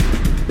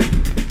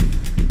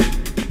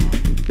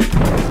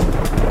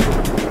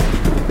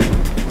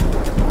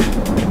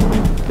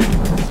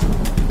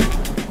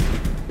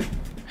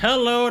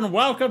Hello and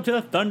welcome to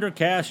the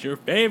Thundercast, your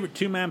favorite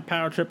two-man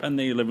power trip and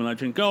the living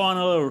legend. Go on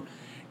a little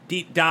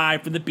deep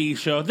dive for the B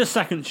show, the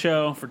second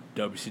show for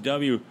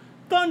WCW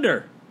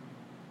Thunder.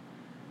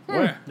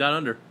 Where? Down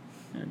under.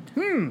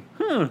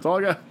 That's all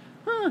I got.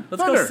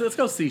 Let's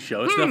go C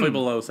show. It's definitely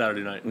below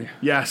Saturday night.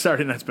 Yeah,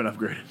 Saturday night's been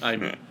upgraded. I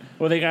mean,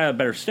 Well, they got a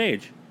better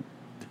stage.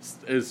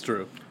 it's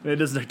true. It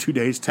doesn't take 2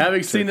 days to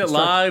Having seen it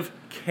construct. live,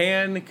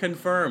 can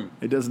confirm.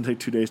 It doesn't take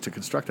 2 days to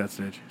construct that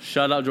stage.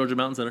 Shout out Georgia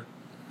Mountain Center.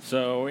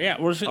 So yeah,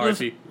 let's RIP.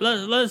 give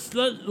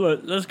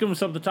them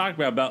something to talk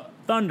about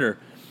Thunder.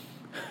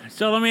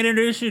 So let me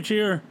introduce you to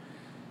your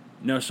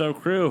No-So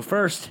crew.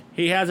 First,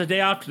 he has a day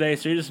off today,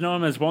 so you just know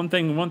him as one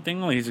thing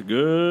only. He's a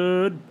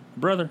good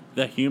brother.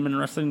 The Human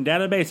Wrestling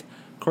Database,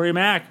 Corey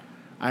Mack.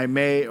 I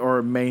may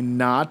or may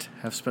not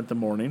have spent the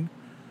morning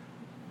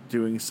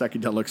doing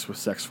psychedelics with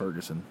Sex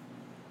Ferguson.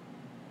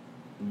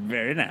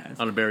 Very nice. I'm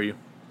gonna bury you.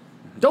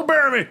 Don't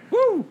bury me!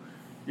 Woo!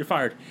 You're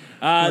fired.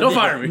 Don't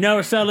fire me.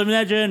 No-So Living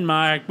Legend,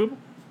 Mike Boop.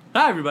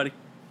 Hi, everybody.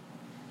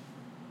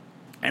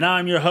 And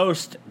I'm your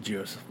host,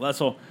 Joseph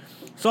Lessel.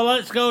 So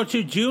let's go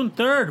to June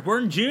 3rd.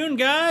 We're in June,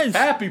 guys.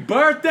 Happy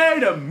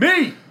birthday to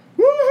me.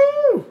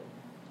 Woohoo!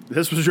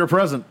 This was your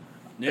present.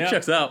 It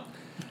checks out.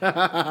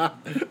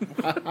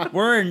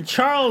 We're in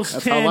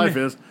Charleston, That's how life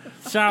is.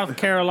 South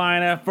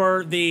Carolina,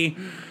 for the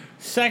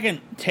second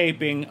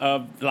taping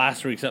of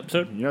last week's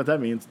episode. You know what that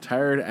means?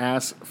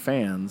 Tired-ass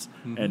fans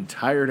and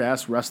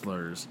tired-ass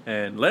wrestlers.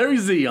 And Larry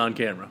Z on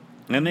camera.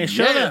 And they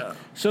show Yeah.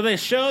 they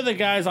show the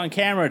guys on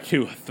camera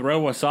to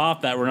throw us off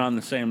that we're not in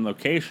the same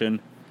location,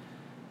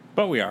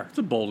 but we are. It's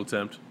a bold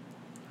attempt.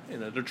 You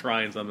know, they're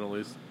trying something at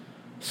least.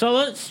 So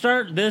let's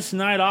start this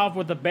night off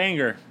with a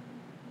banger.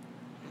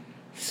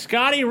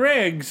 Scotty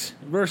Riggs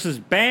versus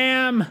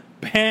Bam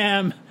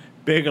Bam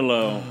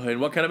Bigelow.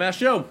 And what kind of match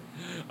show?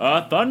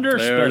 A Thunder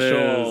There it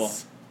special.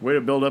 is. Way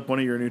to build up one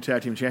of your new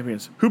tag team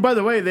champions. Who, by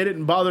the way, they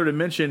didn't bother to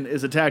mention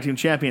is a tag team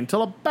champion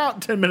until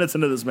about 10 minutes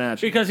into this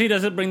match. Because he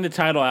doesn't bring the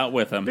title out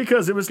with him.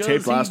 Because it was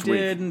taped last he week.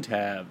 didn't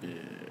have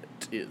it.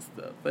 Is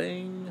the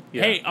thing.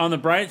 Yeah. Hey, on the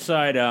bright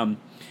side,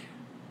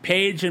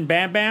 Paige and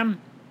Bam Bam,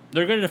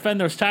 they're going to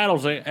defend those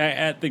titles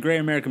at the Great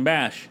American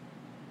Bash.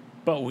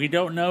 But we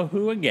don't know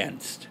who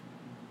against.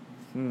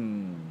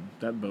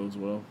 That bodes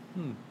well.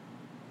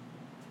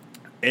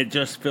 It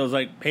just feels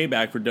like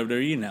payback for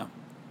WWE now.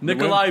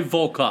 Nikolai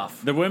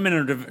Volkov. The women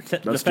are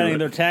defending it.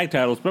 their tag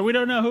titles, but we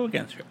don't know who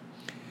against her.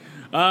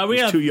 We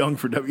He's got too young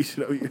for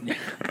WCW.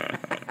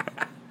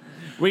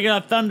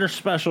 a Thunder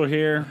special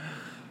here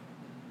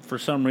for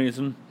some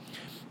reason.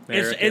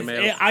 American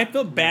males. I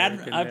feel bad.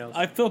 American males.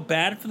 I feel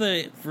bad for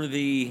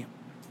the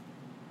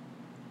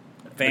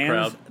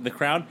fans, the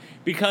crowd,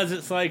 because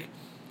it's like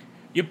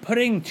you're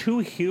putting two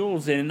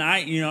heels in. And I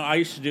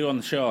used to do on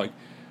the show like,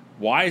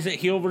 why is it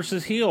heel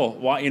versus heel?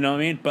 Why, you know what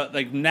I mean? But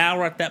like now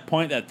we're at that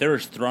point that they're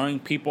just throwing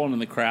people into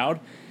the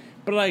crowd,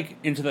 but like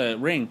into the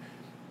ring.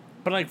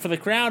 But like for the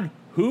crowd,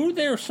 who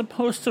they're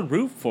supposed to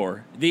root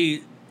for?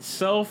 The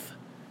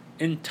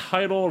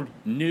self-entitled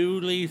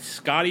newly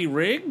Scotty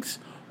Riggs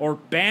or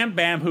Bam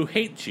Bam who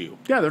hates you?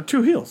 Yeah, they're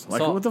two heels.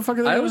 Like, So, what the fuck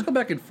are they I doing? always go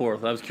back and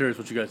forth. I was curious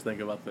what you guys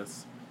think about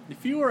this.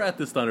 If you were at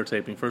this Thunder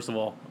taping, first of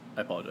all,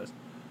 I apologize.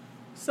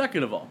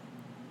 Second of all,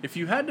 if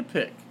you had to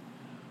pick,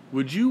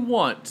 would you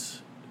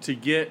want to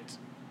get,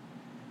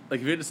 like,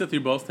 if you had to sit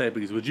through both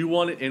tapings, would you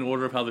want it in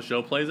order of how the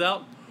show plays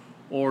out?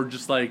 Or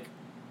just, like,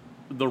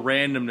 the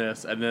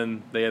randomness and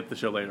then they have the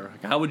show later?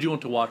 Like, how would you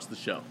want to watch the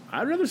show?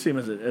 I'd rather see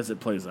them as it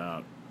plays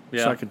out.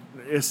 Yeah. So I could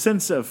a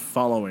sense of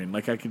following.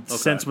 Like I could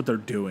sense what they're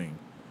doing.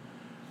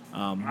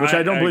 Which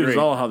I don't I believe agree. is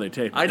all how they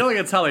tape. I don't think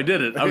that's how they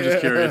did it. I was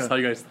just curious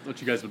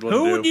what you guys would want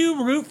Who to do. would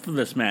you root for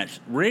this match?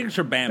 Riggs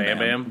or Bam Bam?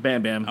 Bam Bam?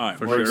 Bam Bam. All right,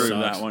 For we'll sure. agree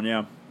with that one,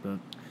 yeah.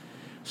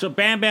 So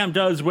Bam Bam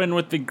does win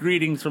with the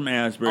greetings from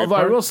Asbury Although I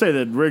Park. will say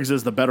that Riggs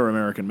is the better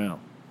American male.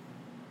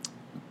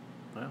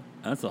 Wow.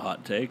 That's a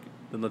hot take.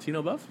 The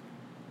Latino buff?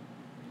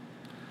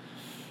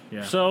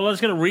 Yeah. So let's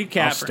get a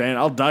recap.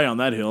 I'll die on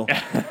that hill.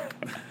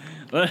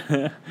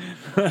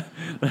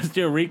 Let's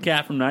do a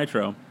recap from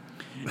Nitro.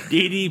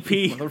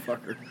 DDP,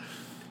 Motherfucker.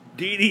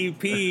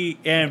 DDP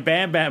and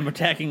Bam Bam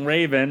attacking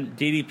Raven.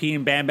 DDP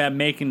and Bam Bam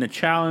making the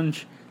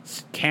challenge.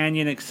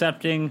 Canyon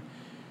accepting.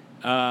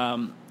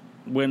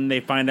 When they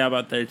find out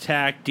about the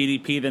attack,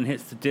 DDP then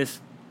hits the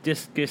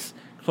discus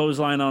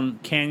clothesline on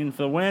Canyon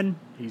for the win.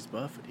 He's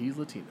buff and he's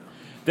Latino.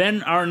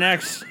 Then our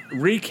next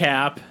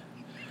recap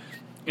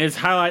is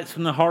highlights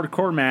from the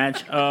hardcore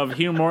match of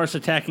Hugh Morris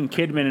attacking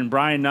Kidman and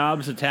Brian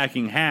Knobbs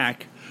attacking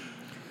Hack.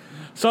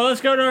 So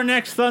let's go to our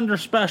next Thunder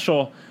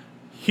special.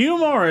 Hugh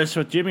Morris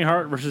with Jimmy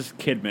Hart versus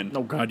Kidman.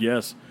 Oh, God,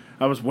 yes.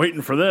 I was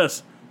waiting for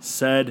this.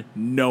 Said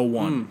no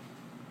one.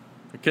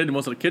 The kid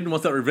wants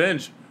that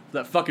revenge.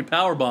 That fucking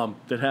power bomb.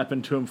 That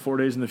happened to him 4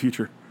 days in the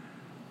future.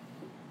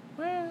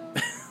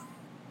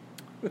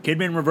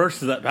 Kidman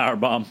reverses that power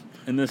bomb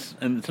in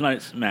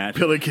tonight's match.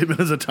 Billy Kidman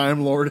is a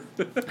Time Lord.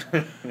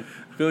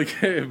 Billy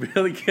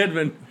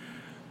Kidman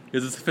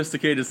is a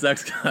sophisticated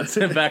sex god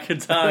sent back in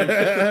time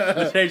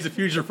to change the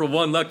future for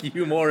one lucky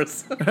Hugh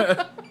Morris.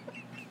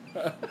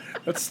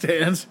 That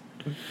stands.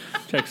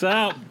 Checks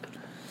out.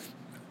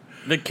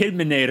 The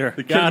Kidminator.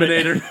 The Got it.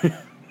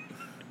 Kidminator.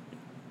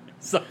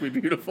 Suck me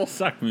beautiful.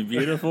 Suck me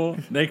beautiful.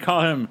 They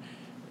call him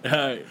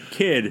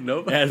Kid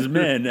Nope. as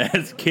men,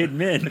 as Kid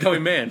Men. Call me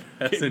man.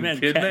 That's in Man,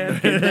 Kid Man.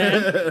 Kid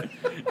Man.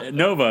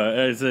 Nova,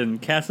 as in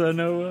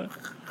Casanova.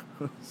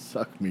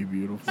 Suck me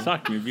beautiful.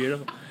 Suck me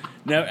beautiful.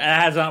 No, it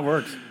has not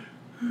worked.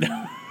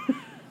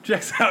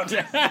 Checks out.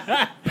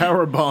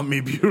 Powerbomb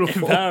me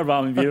beautiful.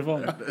 Powerbomb me beautiful.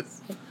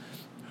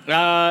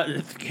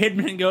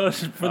 Kidman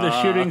goes for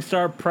the shooting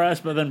star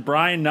press, but then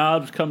Brian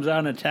Knobbs comes out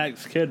and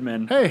attacks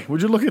Kidman. Hey,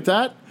 would you look at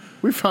that?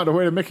 We found a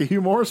way to make a Hugh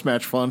Morris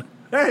match fun.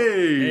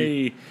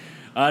 Hey.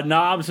 Hey,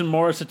 Knobbs and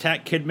Morris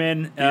attack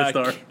Kidman.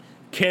 Star.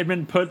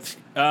 Kidman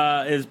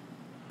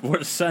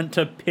was sent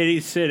to Pity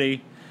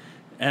City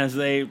as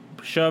they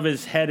shove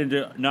his head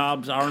into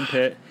Knobbs'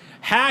 armpit.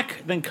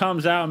 Hack then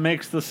comes out and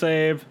makes the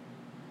save.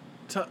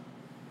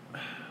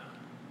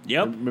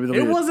 Yep. Maybe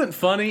It wasn't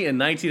funny in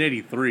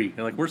 1983.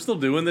 And like, we're still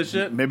doing this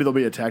shit. Maybe there'll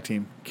be a tag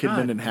team. Kidman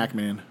God. and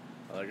Hackman.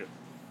 I like it.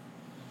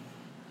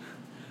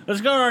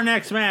 Let's go to our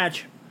next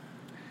match.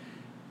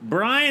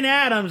 Brian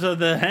Adams of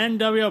the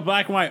NWO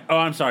Black and White. Oh,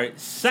 I'm sorry.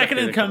 Second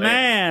in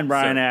command,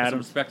 Brian Put some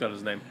Adams. respect on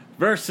his name.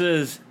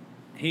 Versus,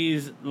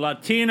 he's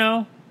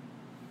Latino.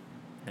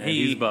 And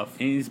he's buff.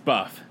 He's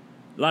buff.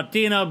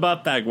 Latino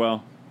Buff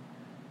Bagwell.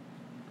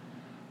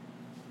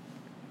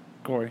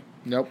 Corey.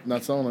 Nope,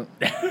 not selling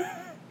it.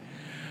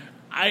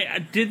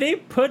 Did they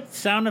put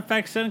sound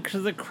effects in?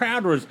 Because the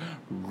crowd was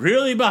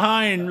really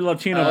behind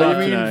Latino Oh,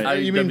 Buff you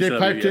tonight. mean they WCW,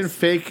 piped in yes.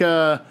 fake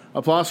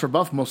applause for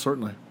Buff? Most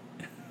certainly.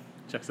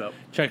 Checks out.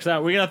 Checks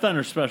out. We got a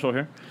Thunder special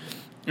here.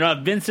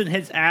 Vincent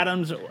hits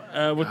Adams with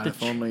God, the...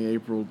 if only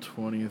April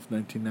 20th,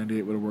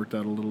 1998 would have worked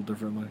out a little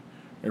differently.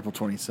 April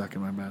 22nd,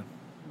 my bad.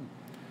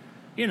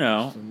 You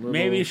know,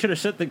 maybe you should have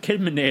set the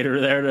Kidminator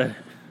there to...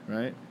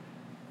 Right?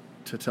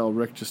 To tell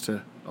Rick just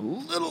to a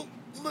little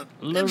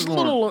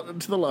more.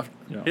 to the left.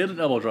 Hit an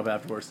elbow drop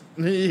afterwards.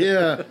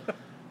 Yeah.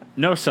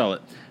 No, sell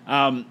it.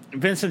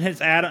 Vincent hits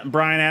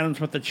Brian Adams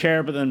with the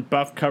chair, but then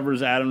Buff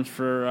covers Adams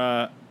for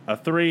a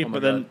 3, my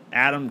but then God.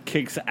 Adam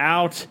kicks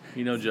out.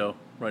 You know, Joe,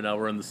 right now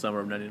we're in the summer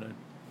of 99.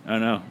 Oh,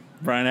 no.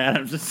 Brian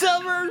Adams,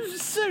 summer of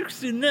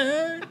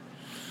 69.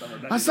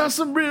 I saw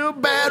some real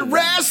bad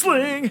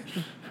wrestling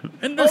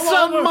In the on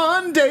summer,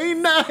 Monday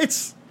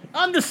nights.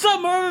 on the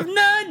summer of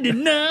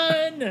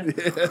 99.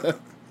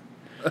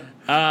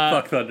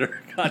 Fuck Thunder.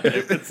 God damn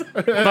it.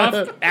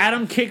 Buff,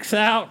 Adam kicks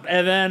out,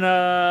 and then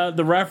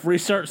the ref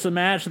restarts the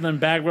match, and then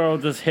Bagwell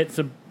just hits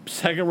a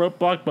second rope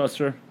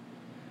blockbuster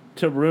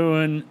to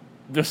ruin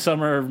the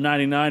summer of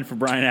 99 for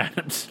Brian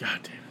Adams. God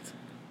damn it.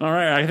 All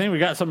right, I think we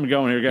got something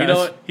going here, guys. You know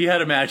what? He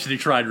had a match and he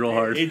tried real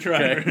hard. He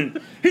tried. Okay?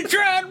 He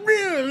tried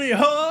really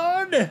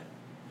hard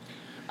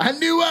I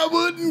knew I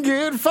wouldn't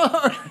get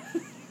far.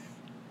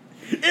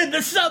 in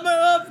the summer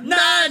of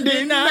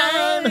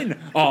 99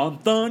 on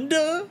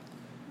Thunder.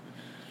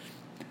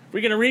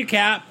 We're going to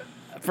recap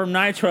from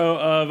Nitro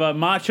of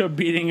Macho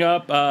beating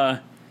up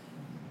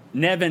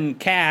Nevin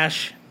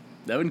Cash,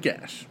 Devin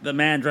Cash. the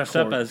man dressed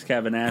up as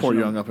Kevin Nash. Poor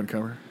young up and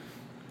comer.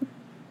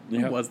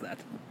 Who was that?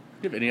 Do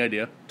you have any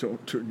idea?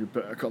 Don't turn your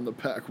back on the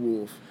Pack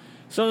Wolf.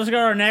 So let's go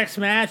to our next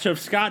match of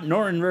Scott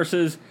Norton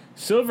versus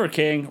Silver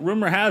King.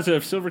 Rumor has it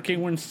if Silver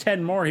King wins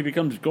 10 more, he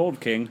becomes Gold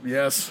King.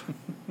 Yes.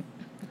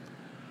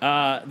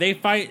 They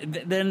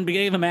fight. Then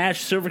beginning of the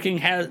match, Silver King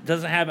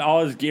doesn't have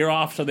all his gear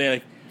off, so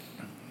they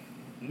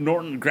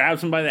Norton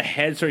grabs him by the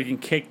head so he can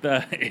kick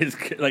his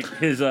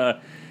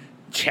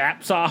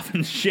chaps off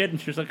and shit. And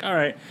she's like, "All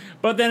right,"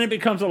 but then it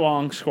becomes a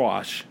long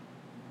squash.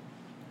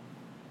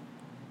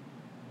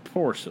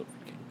 Poor Silver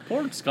King.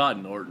 Poor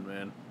Scott Norton,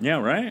 man. Yeah,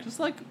 right. Just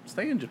like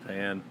stay in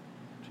Japan.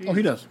 Oh,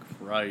 he does. Jesus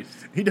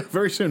Christ. He does.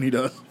 Very soon he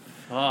does.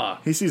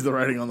 Fuck. He sees the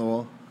writing on the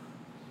wall.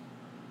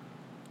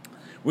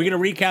 We're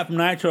gonna recap from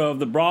Nitro of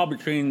the brawl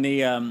between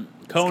the Scotty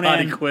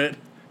Conan. quit.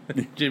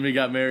 Jimmy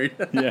got married.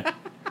 Yeah.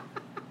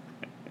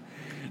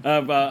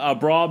 Of a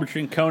brawl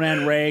between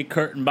Conan, Ray,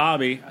 Kurt, and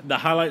Bobby. The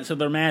highlights of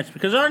their match,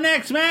 because our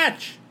next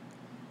match,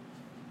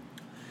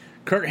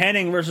 Kurt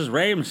Hennig versus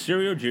Rey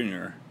Mysterio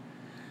Jr.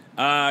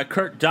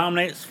 Kurt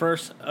dominates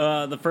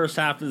the first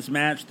half of this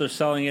match. They're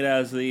selling it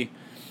as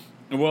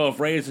if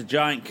Ray is a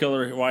giant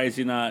killer, why is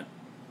he not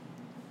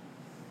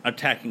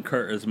attacking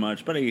Kurt as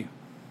much? But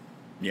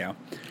yeah.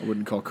 I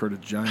wouldn't call Kurt a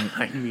giant.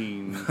 I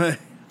mean,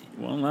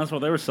 Well, that's what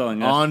they were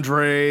selling as.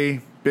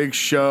 Andre, Big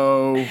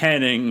Show,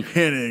 Hennig.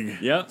 Hennig.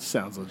 Yep.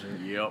 Sounds legit.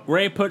 yep.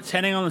 Ray puts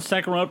Hennig on the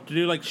second rope to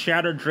do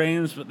shattered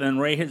drains, but then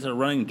Ray hits a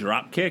running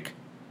drop kick.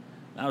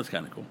 That was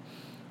kind of cool.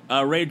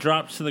 Ray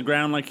drops to the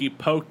ground like he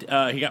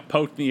got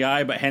poked in the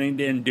eye, but Hennig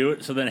didn't do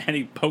it. So then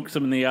Hennig pokes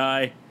him in the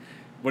eye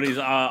when he's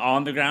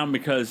on the ground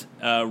because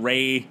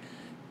Ray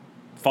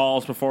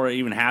falls before it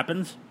even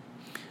happens.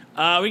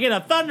 We get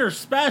a Thunder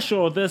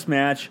special with this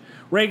match.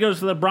 Ray goes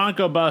to the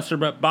Bronco Buster,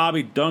 but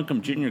Bobby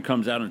Duncombe Jr.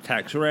 comes out and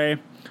attacks Ray.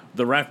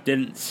 The ref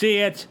didn't see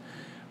it.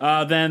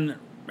 Then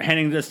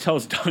Hennig just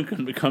tells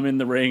Duncombe to come in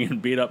the ring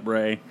and beat up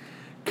Ray.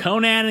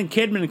 Conan and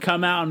Kidman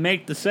come out and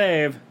make the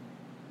save.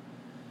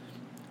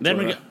 Then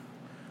we So,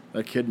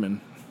 that Kidman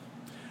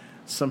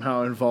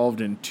somehow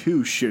involved in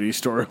 2 shitty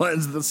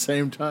storylines at the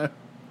same time.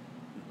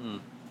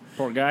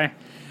 poor guy.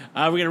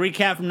 We get a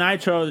recap from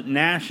Nitro.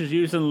 Nash is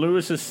using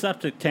Lewis's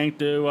septic tank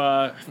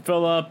to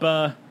fill up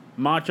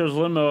Macho's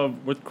limo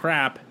with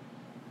crap.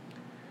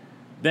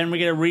 Then we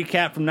get a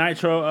recap from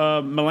Nitro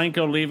of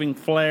Malenko leaving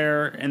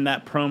Flair in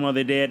that promo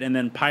they did, and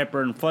then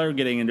Piper and Flair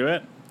getting into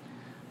it.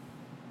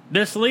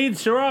 This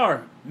leads to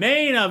our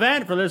main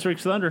event for this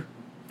week's Thunder.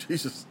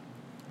 Jesus.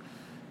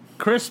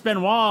 Chris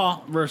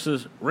Benoit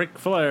versus Ric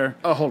Flair.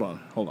 Oh, hold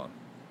on.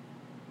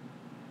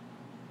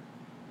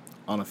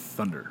 On a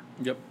Thunder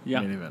Yep.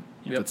 Yeah. main event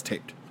Yep. that's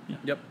taped.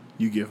 Yep.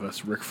 You give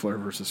us Ric Flair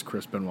versus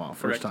Chris Benoit.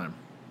 First Correct. time.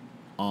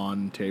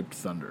 On taped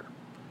Thunder.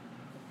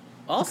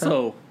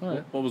 Also, All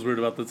right. what was weird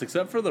about this,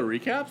 except for the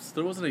recaps,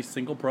 there wasn't a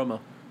single promo.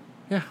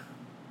 Yeah.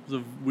 It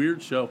was a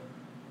weird show.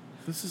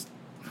 This is...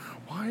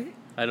 Why?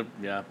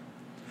 Yeah.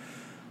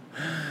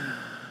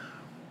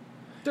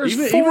 There's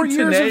even 4 even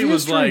years today of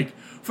was history. like,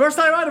 first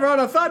time I've ever on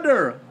a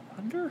Thunder.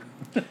 Thunder?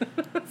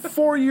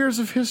 4 years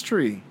of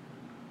history.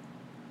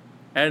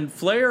 And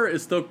Flair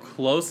is still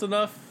close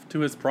enough to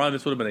his prime.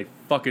 This would have been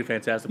a fucking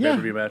fantastic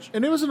pay-per-view match.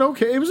 And it was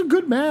it was a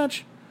good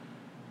match.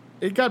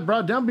 It got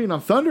brought down being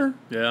on Thunder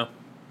Yeah.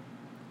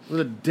 with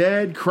a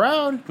dead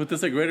crowd. Put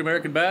this at Great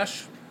American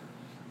Bash.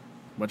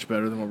 Much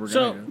better than what we're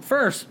So, going to do.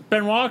 first,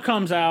 Benoit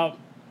comes out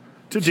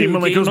To to Dean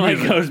Malenko's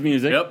music.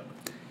 music. Yep.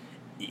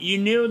 You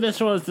knew this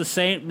was the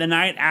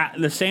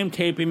same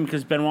taping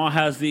because Benoit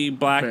has the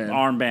black Band.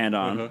 armband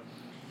on, Uh-huh.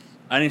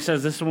 and he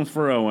says this one's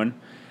for Owen.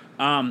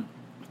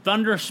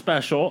 Thunder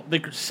special.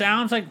 The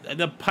sounds like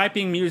the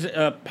piping music,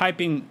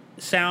 piping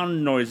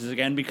sound noises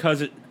again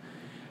because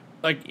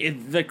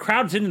the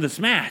crowd's into this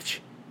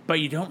match, but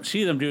you don't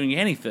see them doing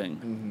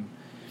anything.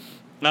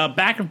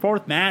 Back and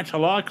forth match. A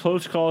lot of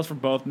close calls for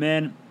both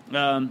men.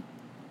 There's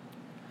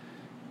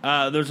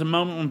a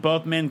moment when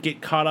both men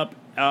get caught up.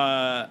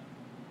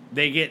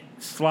 They get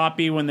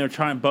sloppy when they're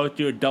trying to both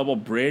do a double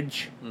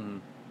bridge.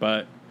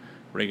 But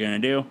what are you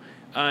going to do?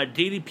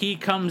 DDP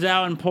comes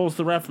out and pulls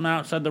the ref from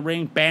outside the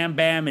ring. Bam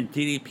Bam and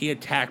DDP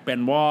attack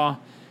Benoit.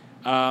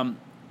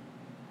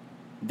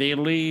 They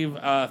leave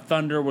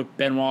Thunder with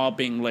Benoit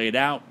being laid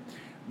out.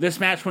 This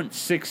match went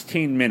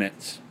 16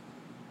 minutes.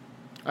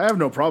 I have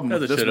no problem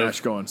As with it this should've.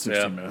 match going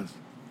 16 Yeah. minutes.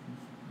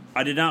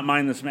 I did not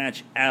mind this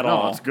match at No,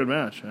 all. it's a good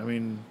match. I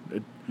mean,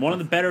 One of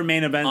the better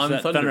main events On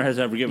that Thunder. Thunder has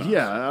ever given us.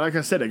 yeah, like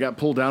I said, it got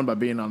pulled down by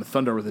being on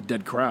Thunder with a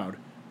dead crowd,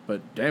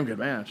 but damn good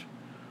match.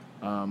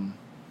 I'm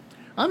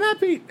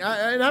happy,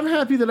 and I'm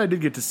happy that I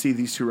did get to see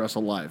these two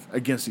wrestle live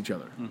against each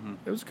other.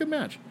 It was a good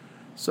match.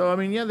 So I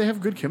mean, yeah, they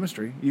have good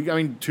chemistry.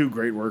 Two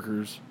great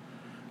workers.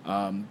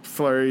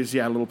 Flair's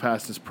a little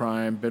past his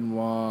prime.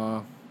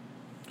 Benoit,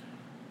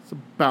 it's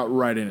about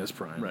right in his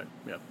prime. Right.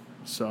 Yep.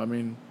 So I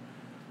mean,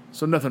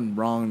 nothing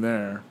wrong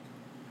there.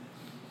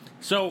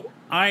 So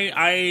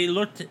I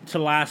looked to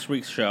last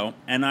week's show,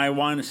 and I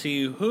wanted to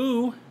see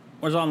who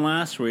was on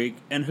last week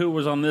and who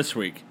was on this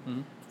week.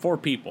 4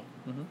 people.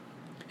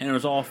 And it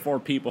was all 4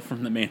 people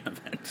from the main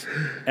event.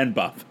 And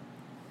Buff.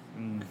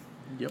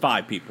 Yep.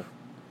 5 people.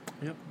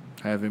 Yep.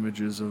 I have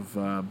images of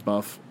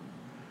Buff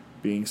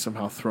being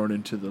somehow thrown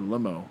into the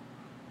limo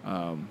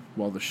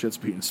while the shit's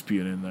being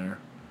spewed in there.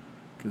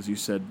 Because you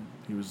said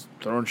he was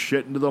throwing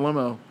shit into the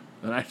limo.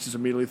 And I just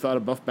immediately thought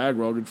of Buff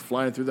Bagwell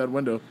going through that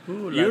window.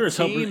 Ooh, You were just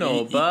hoping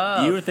Latino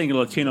Buff. you were thinking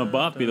Latino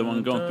Buff be the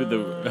one going through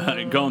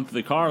the going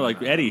through the car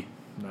like Eddie.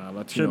 Nah,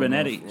 Latino Should have been Buff.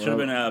 Eddie. Should have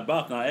been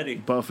Buff, not Eddie.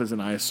 Buff is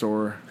an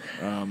eyesore.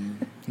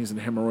 He's an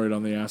hemorrhoid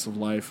on the ass of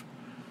life.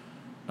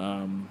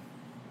 And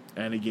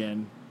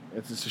again,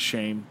 it's just a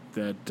shame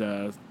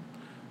that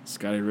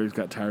Scotty Riggs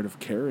got tired of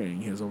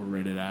carrying his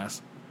overrated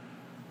ass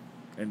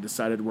and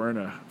decided wearing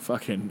a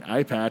fucking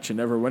eye patch and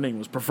never winning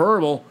was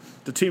preferable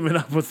to teaming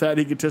up with that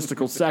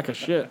egotistical sack of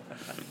shit.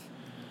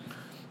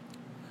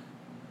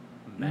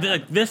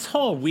 This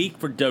whole week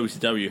for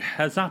WCW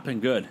has not been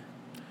good.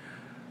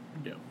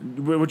 Yeah.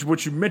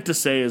 What you meant to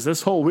say is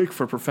this whole week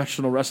for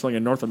professional wrestling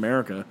in North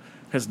America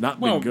has not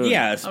Well, been good.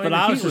 yes, I but mean,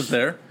 I he was was just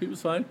there. He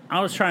was fine.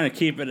 I was trying to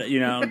keep it,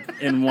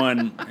 in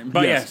one.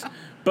 But Yes. yes,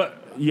 but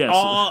Yes.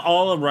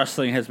 all of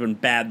wrestling has been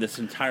bad this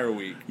entire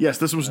week. Yes,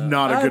 this was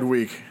not a good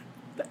week.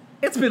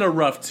 It's been a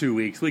rough 2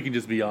 weeks. We can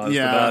just be honest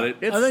Yeah. about it.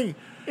 I think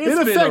it's in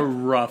been effect- a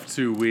rough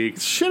 2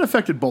 weeks. Shit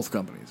affected both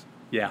companies.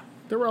 Yeah.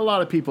 There were a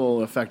lot of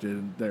people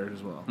affected there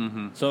as well.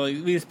 So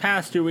these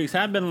past 2 weeks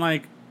have been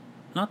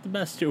not the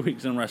best 2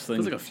 weeks in It wrestling.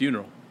 was like a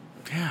funeral.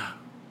 Yeah.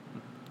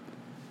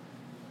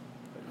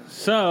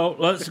 So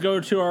let's go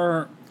to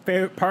our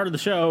favorite part of the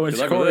show. It's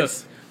Good luck with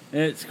Corey's.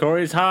 It's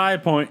Corey's high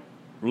point,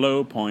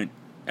 low point,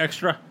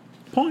 extra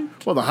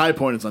point. Well, the high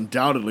point is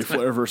undoubtedly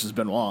Flair versus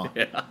Benoit.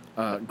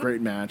 Yeah.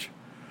 Great match.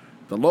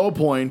 The low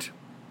point,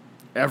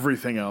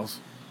 everything else.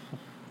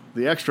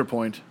 The extra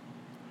point,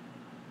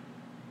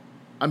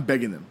 I'm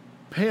begging them,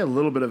 pay a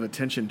little bit of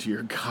attention to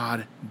your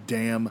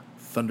goddamn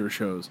Thunder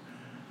shows.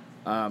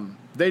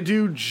 They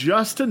do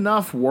just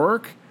enough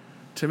work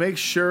to make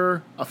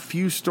sure a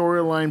few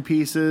storyline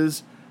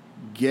pieces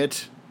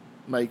get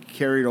like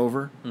carried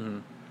over.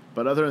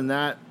 But other than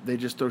that, they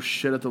just throw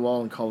shit at the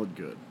wall and call it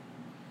good.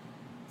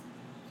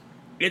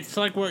 It's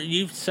like what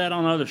you've said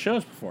on other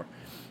shows before.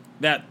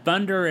 That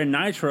Thunder and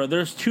Nitro,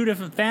 there's two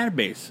different fan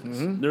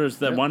bases. There's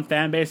the one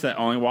fan base that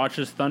only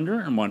watches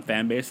Thunder and one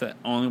fan base that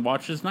only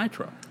watches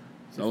Nitro.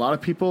 So a lot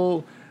of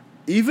people,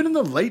 even in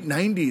the late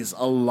 90s,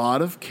 a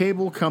lot of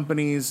cable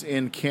companies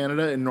in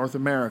Canada and North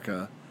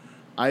America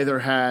either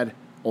had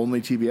only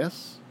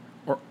TBS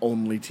or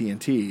only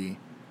TNT,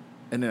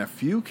 and in a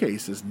few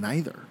cases,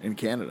 neither in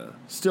Canada.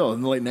 Still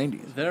in the late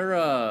 90s.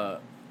 They're,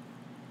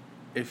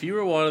 if you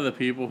were one of the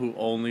people who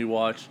only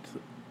watched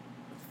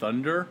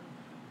Thunder,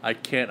 I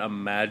can't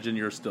imagine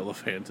you're still a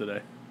fan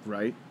today.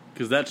 Right?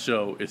 Because that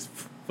show is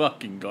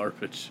fucking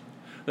garbage.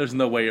 There's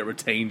no way it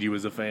retained you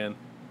as a fan.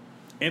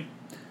 It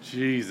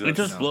Jesus.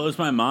 just blows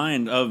my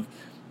mind of,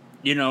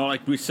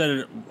 like we said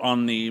it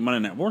on the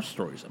Monday Night War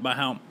Stories, about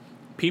how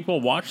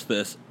people watch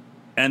this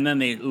and then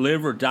they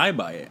live or die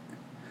by it.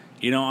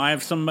 I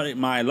have somebody,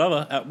 my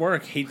lover at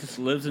work, he just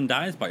lives and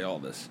dies by all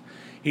this.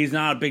 He's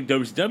not a big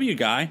WCW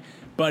guy,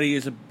 but he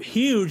is a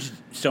huge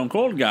Stone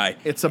Cold guy.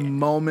 It's a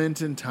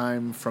moment in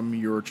time from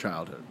your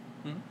childhood.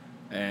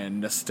 And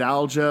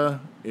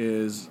nostalgia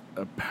is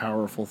a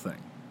powerful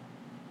thing.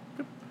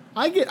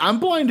 I'm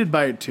blinded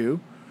by it too.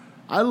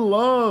 I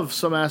love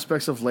some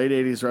aspects of late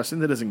 80s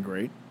wrestling that isn't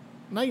great.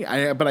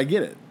 But I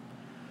get it.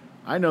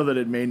 I know that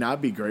it may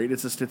not be great.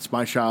 It's just, it's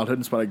my childhood.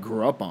 It's what I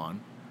grew up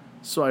on.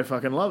 So I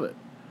fucking love it.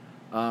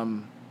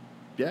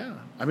 Yeah.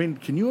 I mean,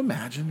 can you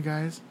imagine,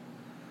 guys?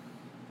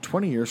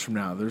 20 years from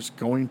now, there's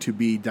going to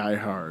be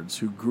diehards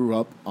who grew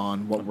up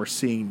on what we're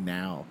seeing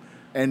now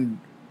and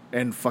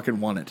fucking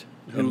want it.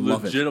 Who and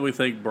love it. legitimately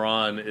think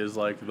Braun is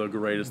like the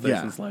greatest thing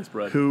since sliced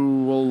bread.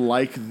 Who will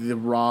like the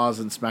Raws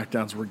and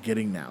SmackDowns we're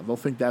getting now. They'll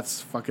think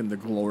that's fucking the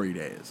glory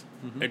days.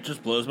 It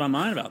just blows my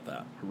mind about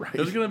that. Right.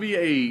 There's going to be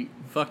a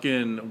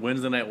fucking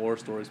Wednesday Night War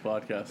Stories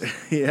podcast.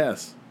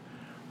 Yes.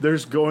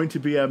 There's going to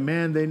be a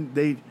man.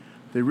 They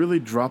really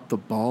dropped the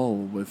ball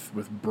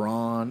with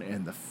Braun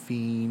and the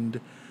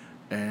Fiend,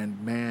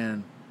 and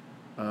man,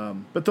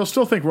 but they'll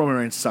still think Roman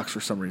Reigns sucks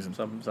for some reason.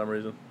 Some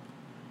reason.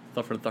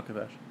 Thought for the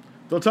Thuckafash.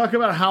 They'll talk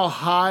about how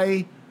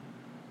high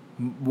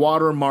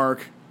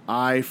watermark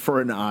eye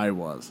for an eye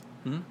was.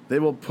 They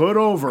will put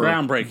over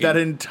Groundbreaking. that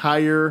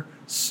entire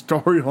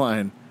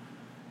storyline,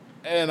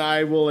 and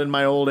I will, in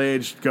my old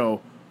age,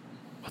 go,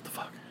 "What the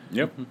fuck?"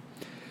 Yep.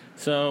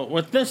 So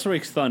with this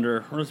week's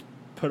Thunder, let's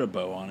put a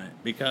bow on it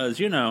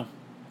because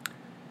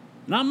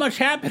not much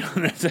happened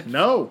on this.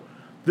 No,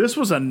 this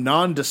was a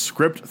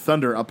nondescript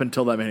Thunder up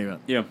until that main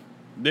event. Yeah,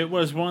 it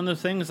was one of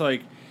those things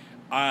like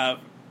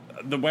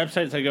the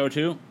websites I go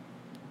to,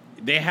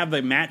 they have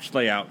the match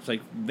layouts.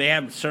 Like they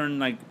have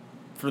certain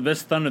for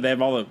this Thunder, they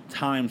have all the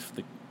times for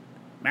the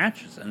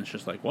matches, and it's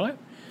just like what,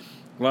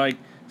 like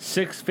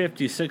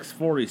 6:50,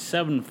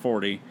 6:40,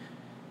 7:40,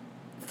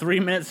 3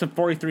 minutes and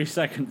 43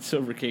 seconds.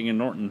 Silver King and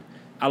Norton,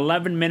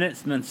 11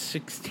 minutes, and then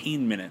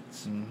 16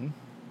 minutes, and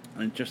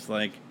it's just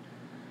like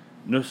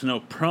there's no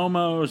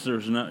promos.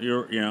 There's no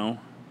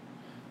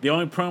the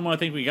only promo I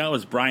think we got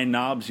was Brian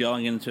Knobbs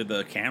yelling into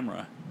the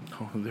camera.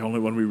 Oh, the only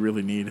one we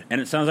really need.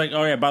 And it sounds like,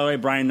 oh yeah, by the way,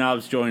 Brian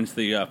Knobbs joins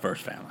the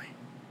First Family.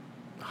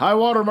 High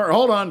watermark.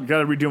 Hold on,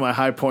 gotta redo my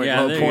high point,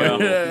 Yeah, low there point. you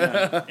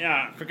go.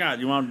 Yeah, I forgot.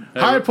 You want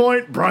High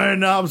point. Brian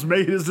Knobbs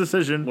made his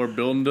decision. We're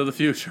building to the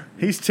future.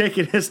 He's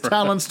taking his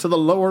talents to the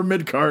lower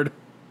mid card.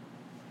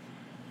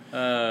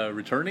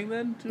 Returning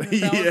then? To the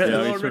Yeah. talent?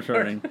 Yeah, he's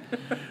returning.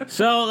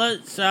 So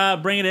let's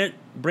bring it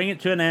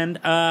to an end.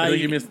 Do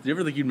you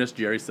ever think you missed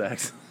Jerry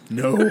Sachs?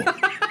 No,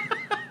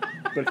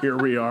 but here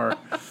we are.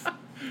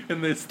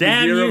 In this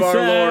Damn year you, of our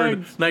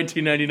Lord, Sags.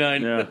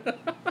 1999. Yeah.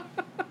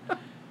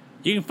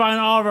 You can find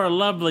all of our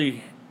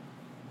lovely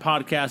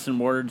podcasts and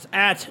words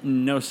at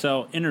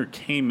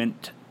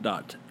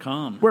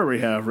nocellentertainment.com. Where we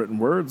have written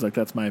words like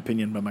That's My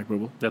Opinion by Mike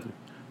Booble. Definitely.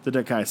 The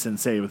Dekai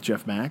Sensei with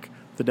Jeff Mack.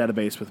 The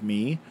Database with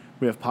me.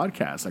 We have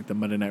podcasts like the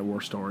Monday Night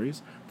War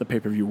Stories, the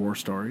Pay-Per-View War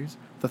Stories,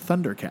 the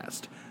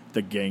Thundercast,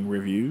 the Gang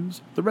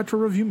Reviews, the Retro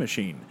Review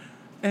Machine,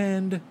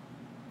 and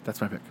that's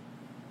my pick.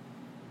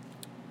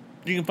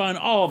 You can find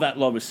all of that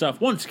lovely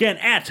stuff once again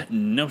at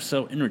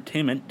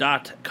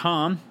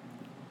nocellentertainment.com.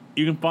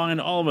 You can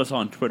find all of us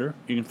on Twitter.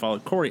 You can follow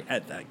Corey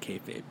at that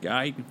kayfabe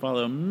guy. You can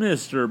follow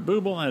Mr.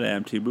 Booble at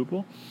MT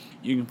Booble.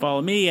 You can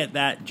follow me at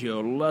that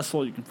Joe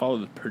Lussell. You can follow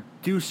the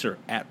producer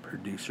at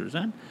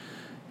ProducersN.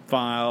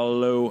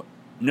 Follow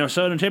No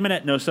Cell Entertainment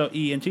at No Cell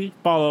ENT.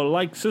 Follow,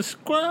 like,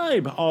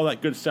 subscribe, all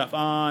that good stuff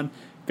on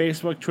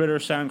Facebook, Twitter,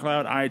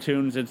 SoundCloud,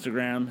 iTunes,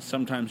 Instagram,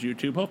 sometimes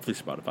YouTube, hopefully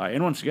Spotify.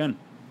 And once again,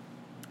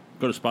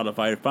 go to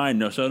Spotify to find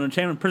No Cell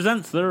Entertainment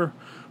presents their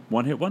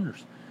one-hit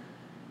wonders.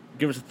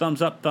 Give us a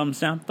thumbs up, thumbs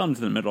down, thumbs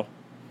in the middle.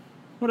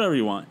 Whatever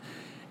you want.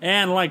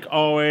 And like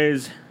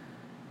always,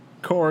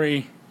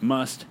 Corey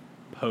must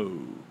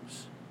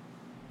pose.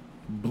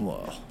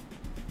 Blah.